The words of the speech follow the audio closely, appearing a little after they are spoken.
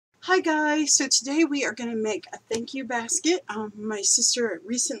Hi guys, so today we are going to make a thank you basket. My sister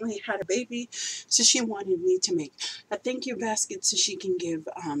recently had a baby, so she wanted me to make a thank you basket so she can give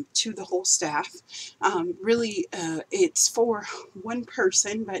to the whole staff. Really, it's for one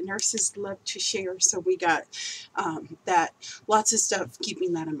person, but nurses love to share, so we got that, lots of stuff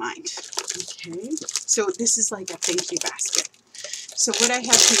keeping that in mind. Okay, so this is like a thank you basket. So what I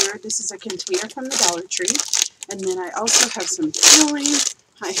have here, this is a container from the Dollar Tree, and then I also have some filling.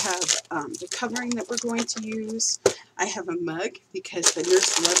 I have the covering that we're going to use. I have a mug because the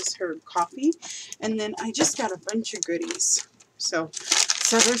nurse loves her coffee. And then I just got a bunch of goodies. So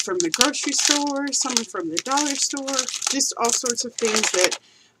some are from the grocery store, some are from the dollar store, just all sorts of things that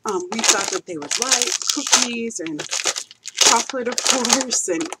we thought that they would like. Cookies and chocolate, of course,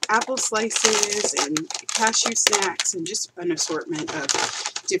 and apple slices and cashew snacks and just an assortment of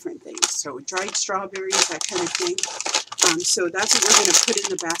different things. So dried strawberries, that kind of thing. So that's what we're going to put in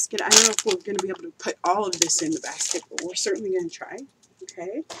the basket. I don't know if we're going to be able to put all of this in the basket, but we're certainly going to try.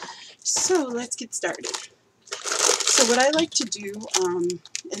 Okay, so let's get started. So what I like to do, and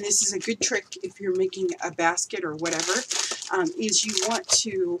this is a good trick if you're making a basket or whatever, is you want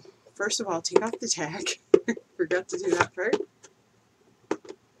to, first of all, take off the tag. Forgot to do that part.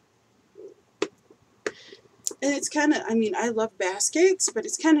 And it's kind of, I mean, I love baskets, but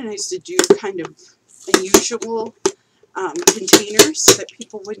it's kind of nice to do kind of unusual containers that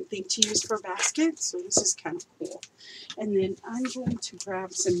people wouldn't think to use for baskets, so this is kind of cool. And then I'm going to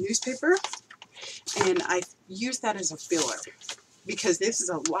grab some newspaper, and I use that as a filler because this is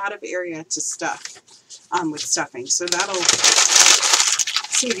a lot of area to stuff with stuffing, so that'll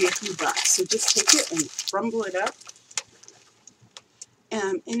save you a few bucks. So just take it and crumble it up.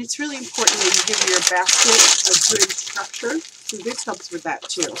 And it's really important that you give your basket a good structure, so this helps with that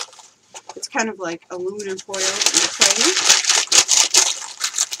too. It's kind of like aluminum foil and clay.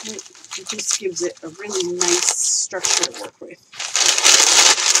 It just gives it a really nice structure to work with.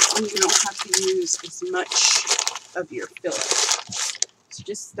 And you don't have to use as much of your filler. So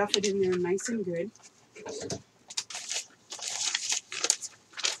just stuff it in there nice and good.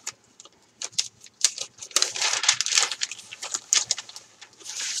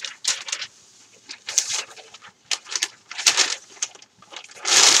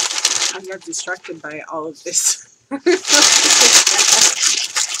 I got distracted by all of this.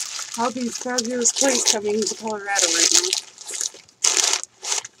 All these fabulous places coming to Colorado right now.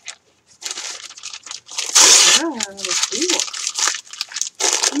 Oh, cool.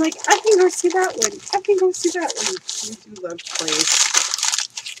 I'm like, I can go see that one. I can go see that one. You do love plays.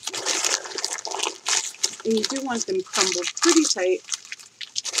 And you do want them crumbled pretty tight.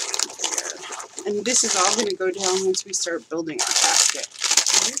 And this is all going to go down once we start building our basket.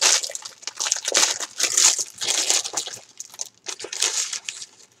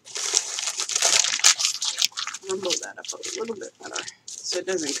 Crumble that up a little bit better so it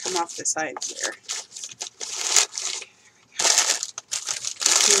doesn't come off the sides there.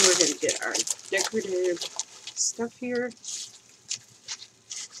 Here we're going to get our decorative stuff here.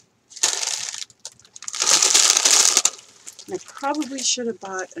 And I probably should have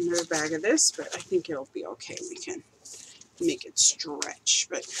bought another bag of this, but I think it'll be okay. We can make it stretch,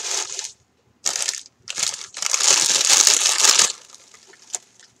 but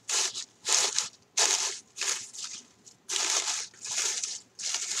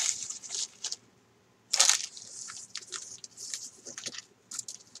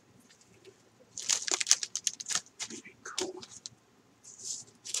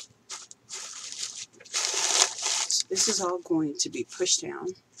this is all going to be pushed down.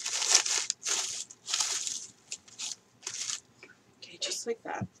 Okay, just like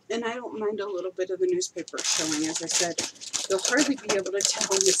that. And I don't mind a little bit of the newspaper showing, as I said. You'll hardly be able to tell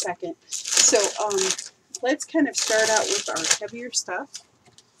in a second. So let's kind of start out with our heavier stuff.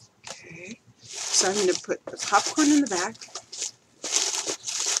 Okay, so I'm going to put the popcorn in the back.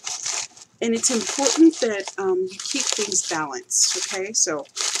 And it's important that you keep things balanced, okay? So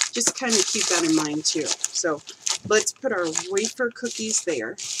just kind of keep that in mind too. So let's put our wafer cookies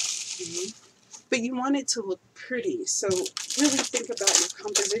there. Okay. But you want it to look pretty, so really think about your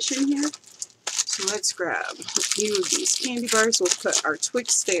composition here. So let's grab a few of these candy bars. We'll put our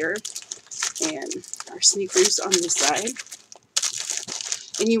Twix there and our Snickers on the side.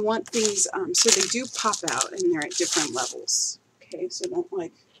 And you want things so they do pop out and they're at different levels. Okay, so don't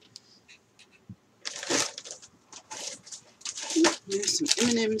like... There's some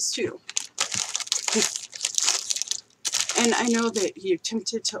M&Ms too. And I know that you're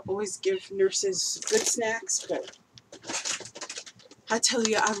tempted to always give nurses good snacks, but I tell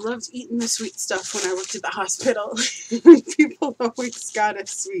you, I loved eating the sweet stuff when I worked at the hospital. People always got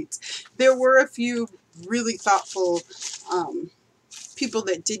us sweets. There were a few really thoughtful people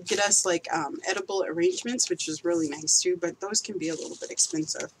that did get us like edible arrangements, which was really nice too, but those can be a little bit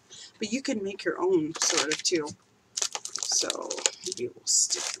expensive. But you can make your own sort of too. So maybe we'll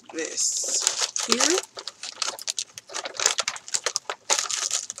stick this here.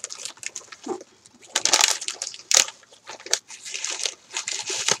 Oh.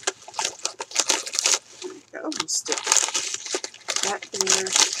 There we go. We'll stick that there.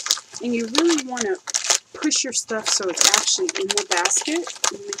 And you really want to push your stuff so it's actually in the basket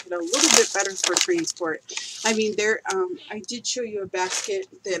and make it a little bit better for transport. I mean, I did show you a basket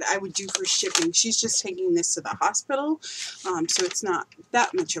that I would do for shipping. She's just taking this to the hospital, so it's not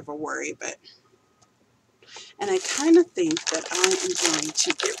that much of a worry. And I kind of think that I am going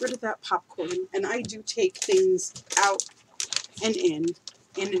to get rid of that popcorn, and I do take things out and in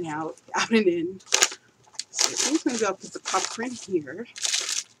and out and in. So I think maybe I'll put the popcorn here.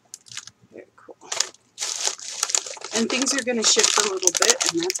 Very cool. And things are going to shift a little bit,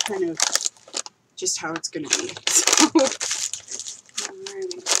 and that's kind of just how it's going to be. So,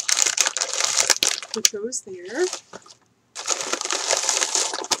 alrighty. Put those there.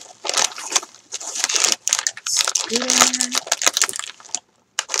 Good in there.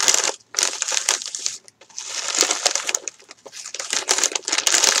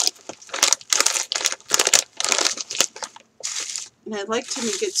 And I like to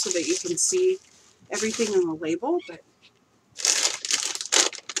make it so that you can see everything on the label, but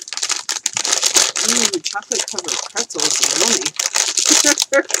chocolate covered pretzels are yummy.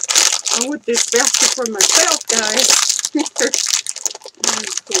 I want this basket for myself, guys.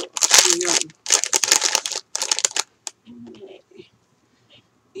 Cool. Yum.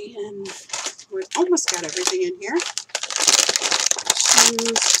 And we almost got everything in here.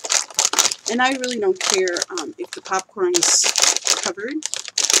 And I really don't care if the popcorn is covered.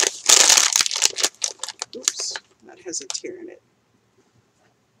 Oops, that has a tear in it.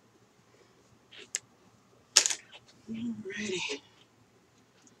 Alrighty.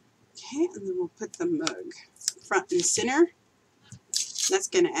 Okay, and then we'll put the mug front and center. That's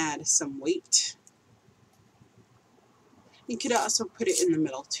going to add some weight. You could also put it in the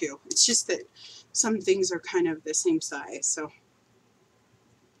middle too. It's just that some things are kind of the same size, so.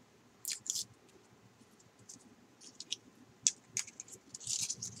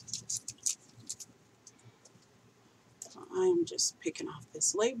 I'm just picking off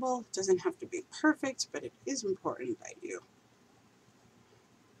this label. It doesn't have to be perfect, but it is important I do.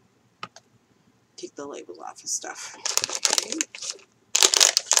 Take the labels off of stuff. Okay.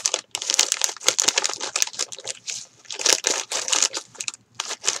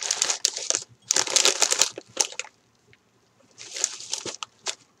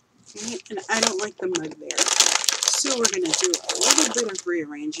 And I don't like the mug there. So we're going to do a little bit of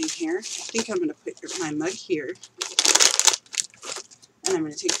rearranging here. I think I'm going to put my mug here. And I'm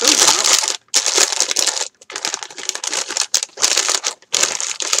going to take those out.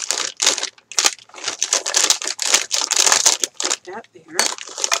 Put that there.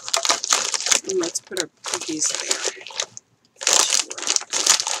 And let's put our cookies there.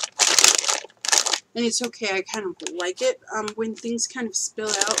 And it's okay, I kind of like it when things kind of spill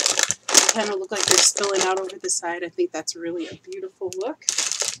out. They kind of look like they're spilling out over the side. I think that's really a beautiful look.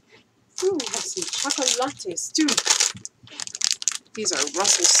 Ooh, we have some chocolate lattes too. These are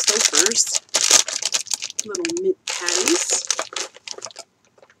Russell Stouffer's little mint patties.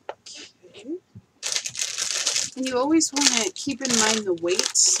 Okay. And you always want to keep in mind the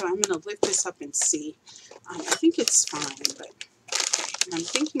weight, so I'm going to lift this up and see. I think it's fine, but and I'm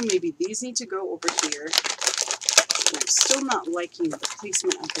thinking maybe these need to go over here. And I'm still not liking the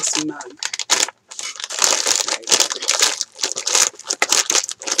placement of this mug.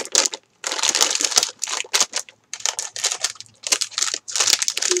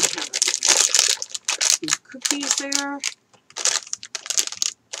 Cookies there.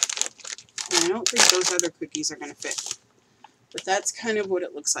 And I don't think those other cookies are going to fit. But that's kind of what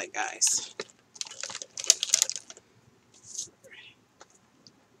it looks like, guys.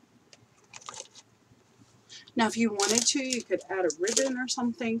 Now, if you wanted to, you could add a ribbon or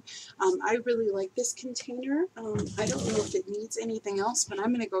something. I really like this container. I don't know if it needs anything else, but I'm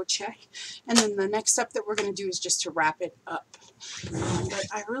going to go check. And then the next step that we're going to do is just to wrap it up. But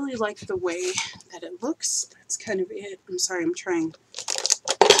I really like the way that it looks. That's kind of it. I'm sorry, I'm trying to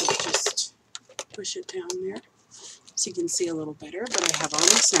just push it down there so you can see a little better. But I have all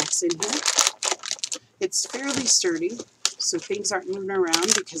my snacks in here. It's fairly sturdy, so things aren't moving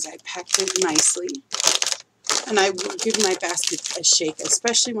around because I packed it nicely. And I will give my baskets a shake,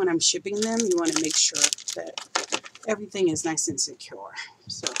 especially when I'm shipping them. You want to make sure that everything is nice and secure.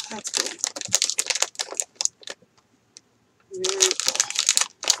 So that's good. Very cool.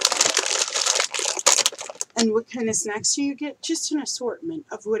 And what kind of snacks do you get? Just an assortment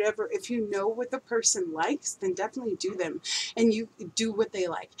of whatever. If you know what the person likes, then definitely do them. And you do what they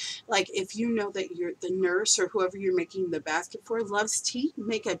like. Like if you know that the nurse or whoever you're making the basket for loves tea,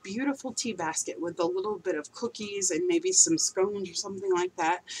 make a beautiful tea basket with a little bit of cookies and maybe some scones or something like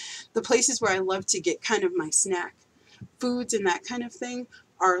that. The places where I love to get kind of my snack foods and that kind of thing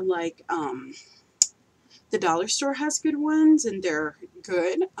are like the dollar store has good ones and they're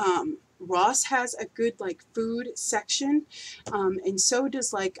good. Ross has a good like food section, and so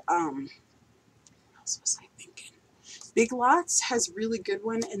does like what else was I thinking? Big Lots has a really good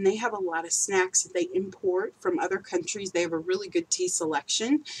one, and they have a lot of snacks that they import from other countries. They have a really good tea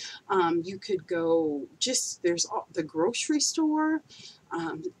selection. You could go there's the grocery store.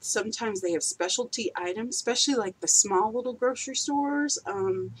 Sometimes they have specialty items, especially like the small little grocery stores.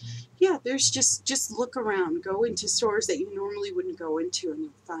 Yeah, there's just look around. Go into stores that you normally wouldn't go into, and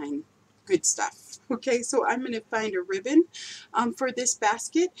you'll find good stuff. Okay, so I'm going to find a ribbon for this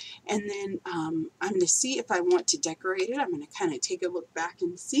basket, and then I'm going to see if I want to decorate it. I'm going to kind of take a look back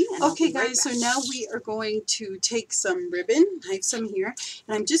and see. And okay, guys, so now we are going to take some ribbon. I have some here,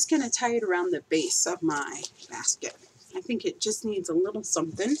 and I'm just going to tie it around the base of my basket. I think it just needs a little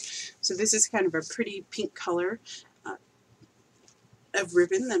something. So this is kind of a pretty pink color of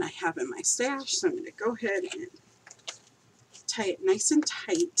ribbon that I have in my stash. So I'm going to go ahead and tie it nice and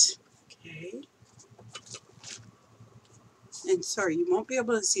tight. Okay. And sorry, you won't be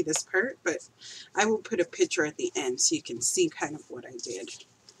able to see this part, but I will put a picture at the end so you can see kind of what I did.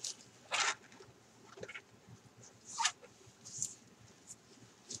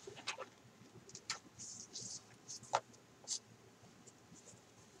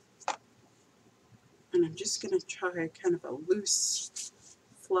 And I'm just going to try kind of a loose,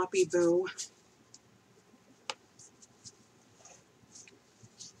 floppy bow.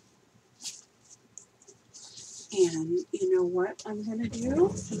 And you know what I'm going to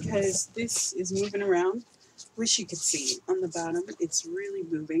do? Because this is moving around. Wish you could see on the bottom. It's really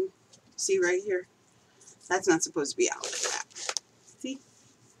moving. See right here? That's not supposed to be out like that. See?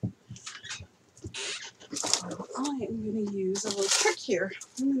 I am going to use a little trick here.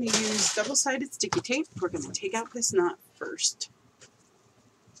 I'm going to use double-sided sticky tape. We're going to take out this knot first.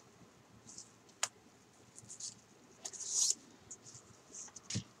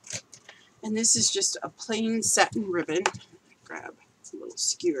 And this is just a plain satin ribbon. Grab a little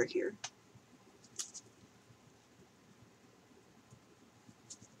skewer here.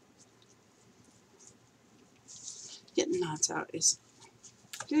 Getting knots out is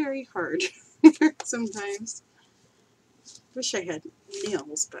very hard sometimes. Wish I had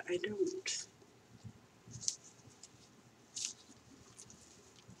nails, but I don't.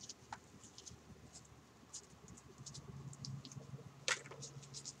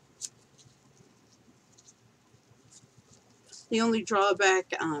 The only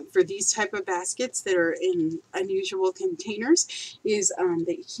drawback for these type of baskets that are in unusual containers is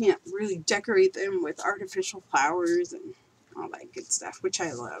that you can't really decorate them with artificial flowers and all that good stuff, which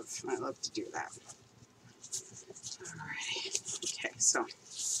I love. I love to do that. Alrighty. Okay, so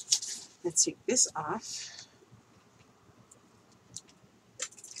let's take this off.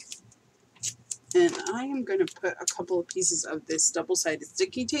 And I am going to put a couple of pieces of this double-sided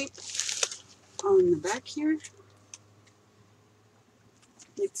sticky tape on the back here.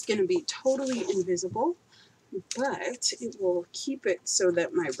 It's going to be totally invisible, but it will keep it so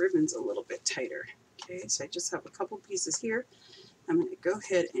that my ribbon's a little bit tighter. Okay, so I just have a couple pieces here. I'm going to go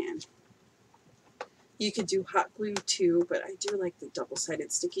ahead and, you could do hot glue too, but I do like the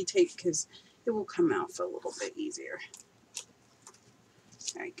double-sided sticky tape because it will come out a little bit easier.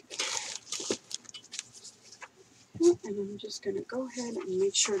 Very good. And I'm just going to go ahead and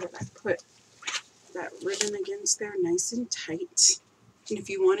make sure that I put that ribbon against there nice and tight. And if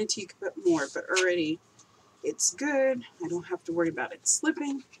you wanted to, you could put more, but already it's good. I don't have to worry about it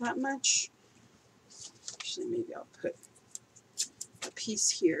slipping that much. Actually, maybe I'll put a piece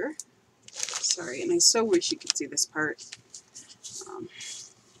here. Sorry, and I so wish you could see this part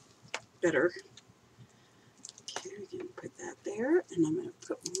better. Okay, we're going to put that there, and I'm going to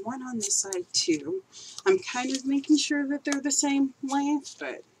put one on this side too. I'm kind of making sure that they're the same length,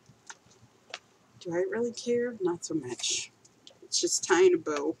 but do I really care? Not so much. It's just tying a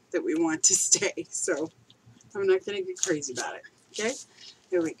bow that we want to stay, so I'm not going to get crazy about it. Okay,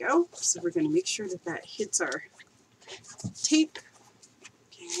 there we go. So we're going to make sure that that hits our tape.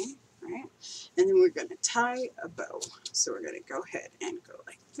 Okay, right, and then we're going to tie a bow. So we're going to go ahead and go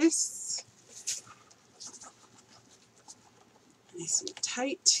like this. Nice and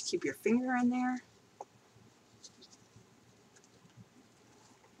tight. Keep your finger on there.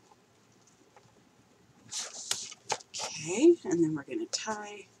 Okay, and then we're going to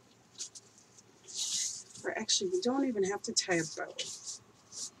tie, or actually we don't even have to tie a bow.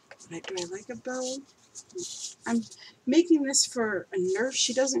 But do I like a bow? I'm making this for a nurse.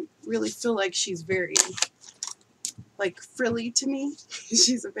 She doesn't really feel like she's very like frilly to me.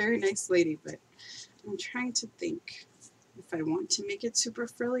 She's a very nice lady, but I'm trying to think if I want to make it super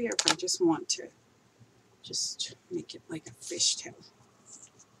frilly or if I just want to just make it like a fishtail.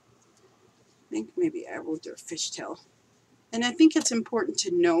 I think maybe I will do a fishtail. And I think it's important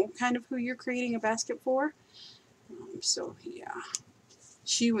to know kind of who you're creating a basket for. So yeah,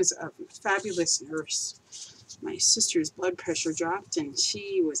 she was a fabulous nurse. My sister's blood pressure dropped and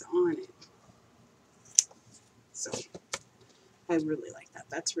she was on it. So I really like that.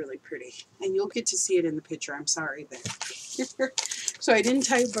 That's really pretty. And you'll get to see it in the picture. I'm sorry that. So I didn't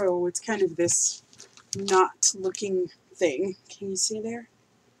tie a bow. It's kind of this knot looking thing. Can you see there?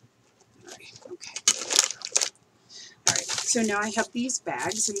 All right, okay. All right, so now I have these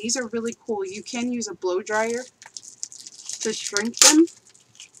bags, and these are really cool. You can use a blow dryer to shrink them,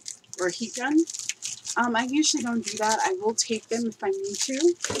 or a heat gun. I usually don't do that. I will tape them if I need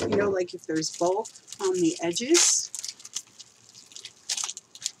to, you know, like if there's bulk on the edges.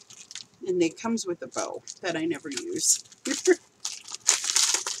 And it comes with a bow that I never use. Very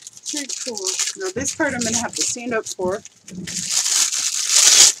cool. Now this part I'm going to have to stand up for.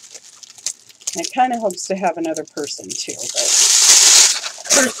 And it kind of helps to have another person too, but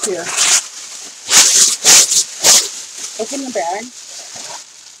first here, open the bag,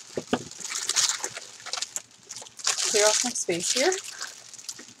 clear off my space here.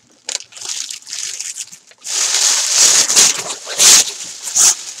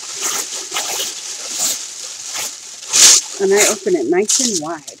 And I open it nice and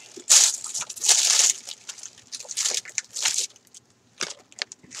wide.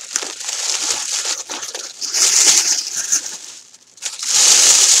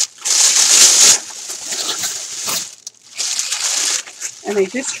 And I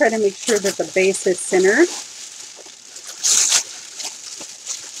just try to make sure that the base is centered.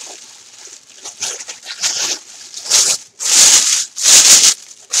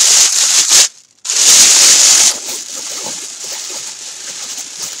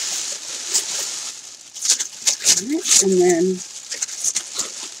 And then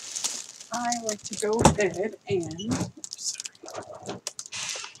I like to go ahead and,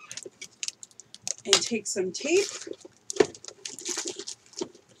 take some tape.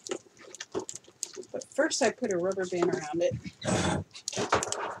 But first I put a rubber band around it.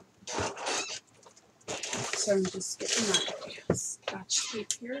 So I'm just getting my Scotch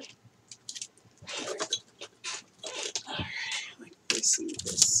tape here. Alright, like this and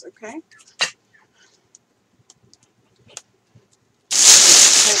this, okay?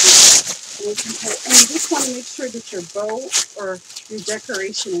 And you just want to make sure that your bow or your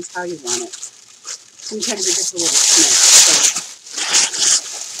decoration is how you want it. Sometimes it gets a little small.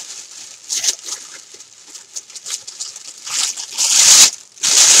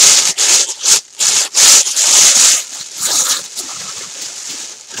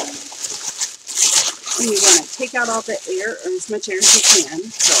 And you want to take out all the air, or as much air as you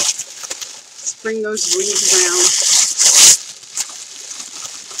can. So just bring those wings around.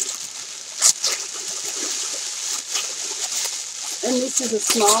 And this is a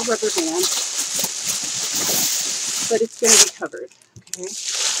small rubber band, but it's going to be covered, okay?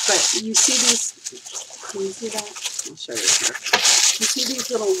 But you see these, can you see that? I'll show you here. You see these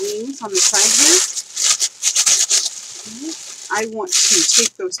little wings on the side here? Okay. I want to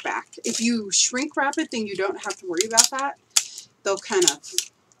take those back. If you shrink wrap it, then you don't have to worry about that. They'll kind of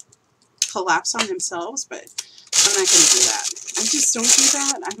collapse on themselves, but I'm not going to do that. I just don't do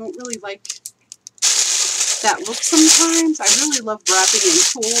that. I don't really like that look sometimes. I really love wrapping in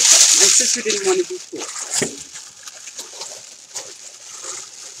tulle, but my sister didn't want to do tulle.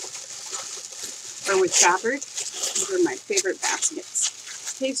 Or with fabric. These are my favorite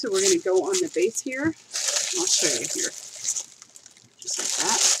baskets. Okay, so we're going to go on the base here. I'll show you here. Just like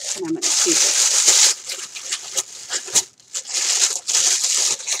that. And I'm going to tape it.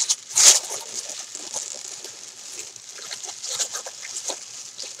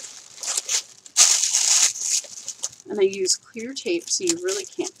 And I use clear tape so you really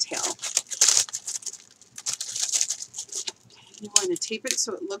can't tell. You want to tape it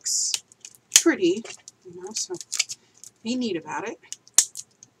so it looks pretty, you know, so be neat about it.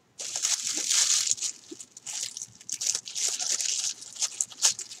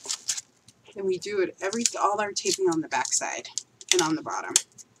 And we do it all our taping on the back side and on the bottom.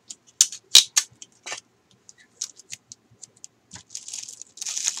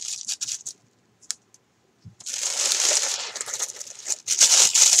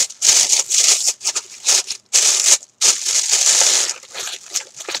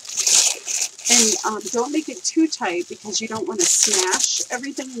 And don't make it too tight because you don't want to smash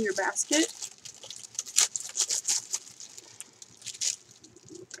everything in your basket.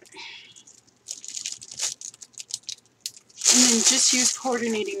 And then just use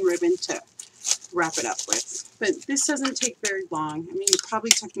coordinating ribbon to wrap it up with. But this doesn't take very long. I mean, it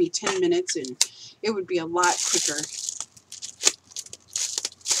probably took me 10 minutes and it would be a lot quicker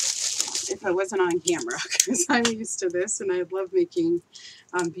if I wasn't on camera, because I'm used to this and I love making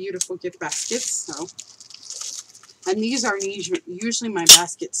beautiful gift baskets. So, and these are usually my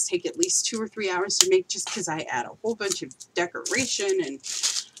baskets take at least 2 or 3 hours to make, just because I add a whole bunch of decoration and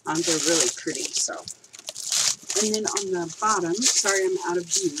they're really pretty. So, and then on the bottom, sorry I'm out of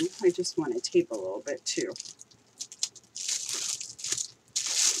view, I just want to tape a little bit too.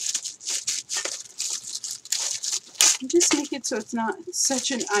 And just make it so it's not such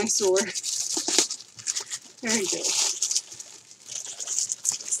an eyesore. Very good.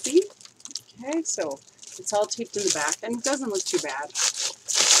 See? Okay, so it's all taped in the back, and it doesn't look too bad.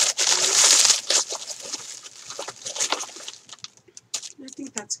 I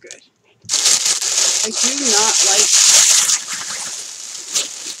think that's good. I do not like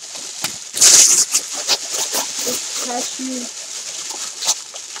this cashew.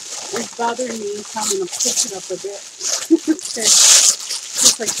 It's bothering me, so I'm going to push it up a bit. Okay,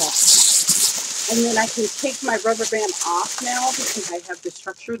 just like that. And then I can take my rubber band off now because I have the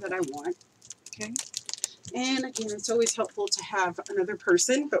structure that I want. Okay. And again, it's always helpful to have another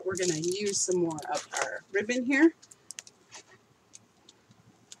person, but we're going to use some more of our ribbon here.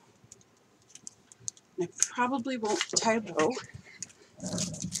 I probably won't tie a bow.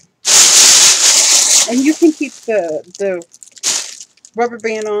 And you can keep the rubber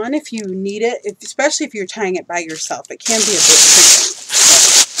band on if you need it, especially if you're tying it by yourself. It can be a bit tricky.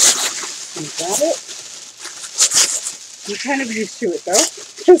 So, got it. I'm kind of used to it though,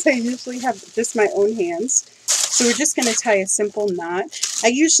 because I usually have just my own hands. So we're just going to tie a simple knot. I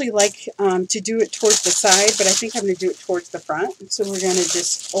usually like to do it towards the side, but I think I'm going to do it towards the front. So we're going to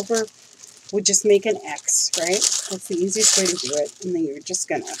just we'll just make an X, right? That's the easiest way to do it. And then you're just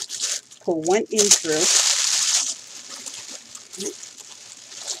going to pull one in through.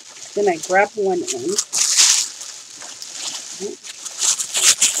 Then I grab one in.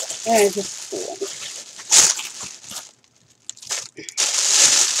 And I just pull it.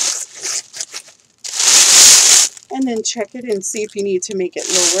 And then check it and see if you need to make it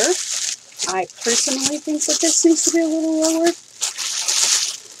lower. I personally think that this needs to be a little lower.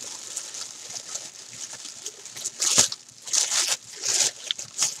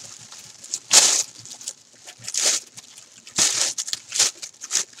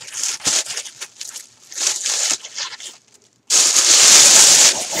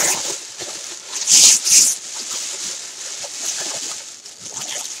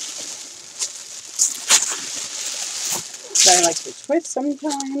 I like to twist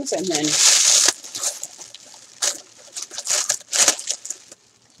sometimes and then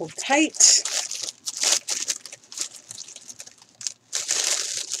pull tight.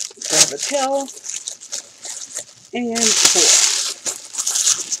 Grab a tail and pull.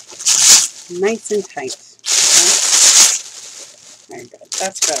 Nice and tight. Okay. Very good.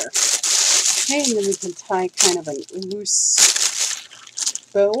 That's better. Okay, and then we can tie kind of a loose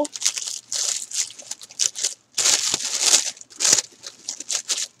bow.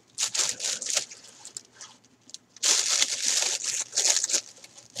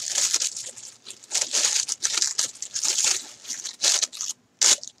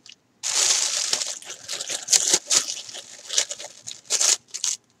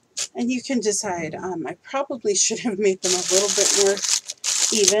 And you can decide, I probably should have made them a little bit more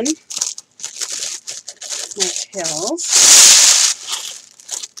even. My tails.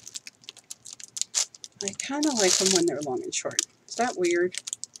 I kind of like them when they're long and short. Is that weird?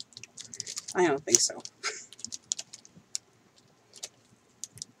 I don't think so.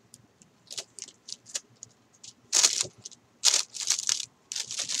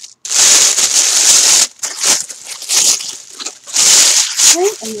 Okay,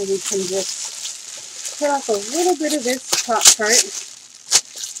 and then we can just cut off a little bit of this top part,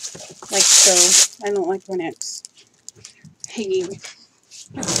 like so. I don't like when it's hanging.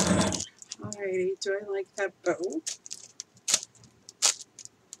 Alrighty, do I like that bow?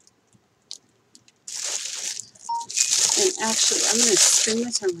 And actually, I'm going to spin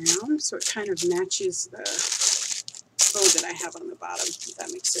this around so it kind of matches the bow that I have on the bottom, if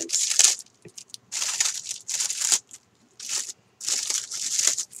that makes sense.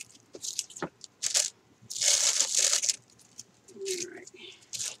 Alright.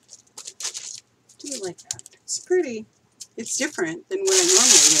 Do you like that? It's pretty. It's different than what I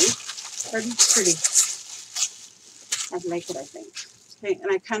normally make, but it's pretty. I like it, I think. Okay,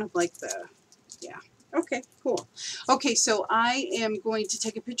 and I kind of like the, yeah. Okay, cool. Okay, so I am going to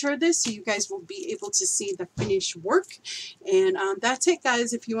take a picture of this so you guys will be able to see the finished work. And that's it,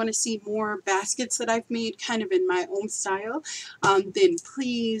 guys. If you want to see more baskets that I've made kind of in my own style, then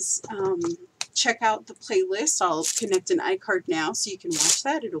please check out the playlist. I'll connect an iCard now so you can watch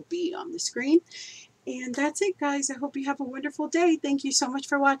that. It'll be on the screen. And that's it, guys. I hope you have a wonderful day. Thank you so much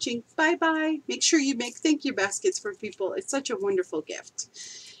for watching. Bye-bye. Make sure you make thank you baskets for people. It's such a wonderful gift.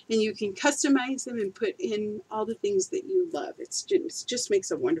 And you can customize them and put in all the things that you love. It just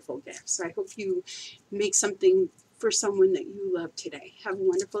makes a wonderful gift. So I hope you make something for someone that you love today. Have a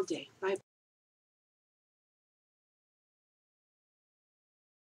wonderful day. Bye.